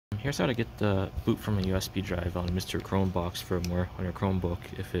Here's how to get the boot from a USB drive on MrChromeBox firmware on your Chromebook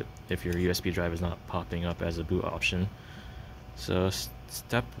if your USB drive is not popping up as a boot option. So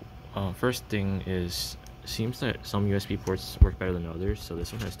first thing is, it seems that some USB ports work better than others. So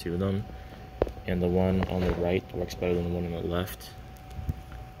this one has 2 of them, and the one on the right works better than the one on the left.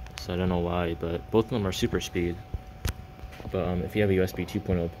 So I don't know why, but both of them are super speed. But if you have a USB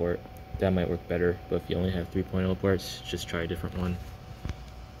 2.0 port, that might work better. But if you only have 3.0 ports, just try a different one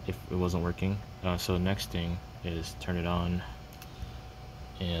if it wasn't working. So the next thing is turn it on,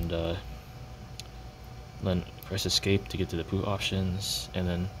 and then press escape to get to the boot options. And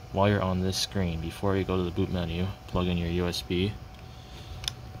then while you're on this screen, before you go to the boot menu, plug in your USB,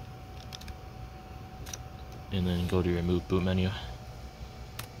 and then go to your boot menu.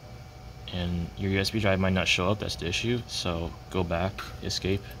 And your USB drive might not show up, that's the issue. So go back,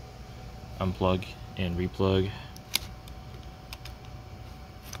 escape, unplug and replug,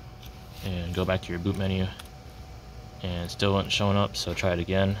 and go back to your boot menu, and still wasn't showing up, so try it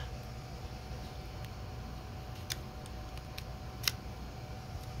again.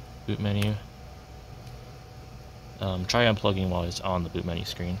 Boot menu. Try unplugging while it's on the boot menu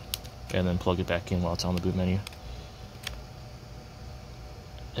screen, and then plug it back in while it's on the boot menu.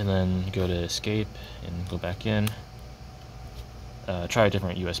 And then go to escape and go back in. Try a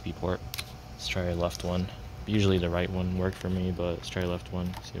different USB port. Let's try a left one. Usually the right one worked for me, but let's try a left one,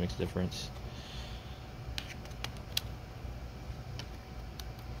 see if it makes a difference.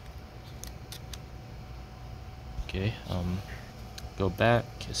 Okay, go back,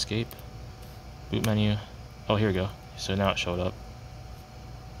 escape, boot menu. Oh, here we go. So now it showed up.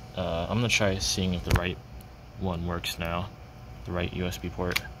 I'm gonna try seeing if the right one works now, the right USB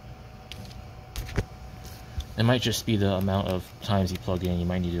port. It might just be the amount of times you plug in. You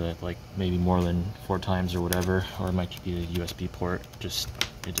might need to do it like maybe more than 4 times or whatever, or it might just be the USB port. Just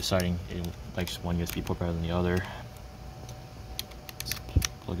you're deciding it likes one USB port better than the other. Let's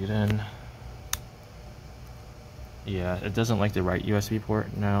plug it in. Yeah, it doesn't like the right USB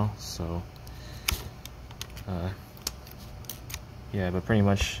port now, so yeah, but pretty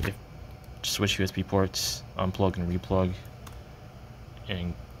much if switch USB ports, unplug and replug,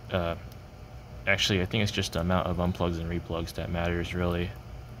 and actually I think it's just the amount of unplugs and replugs that matters really,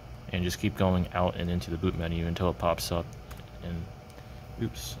 and just keep going out and into the boot menu until it pops up. And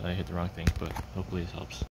oops, I hit the wrong thing, but hopefully this helps.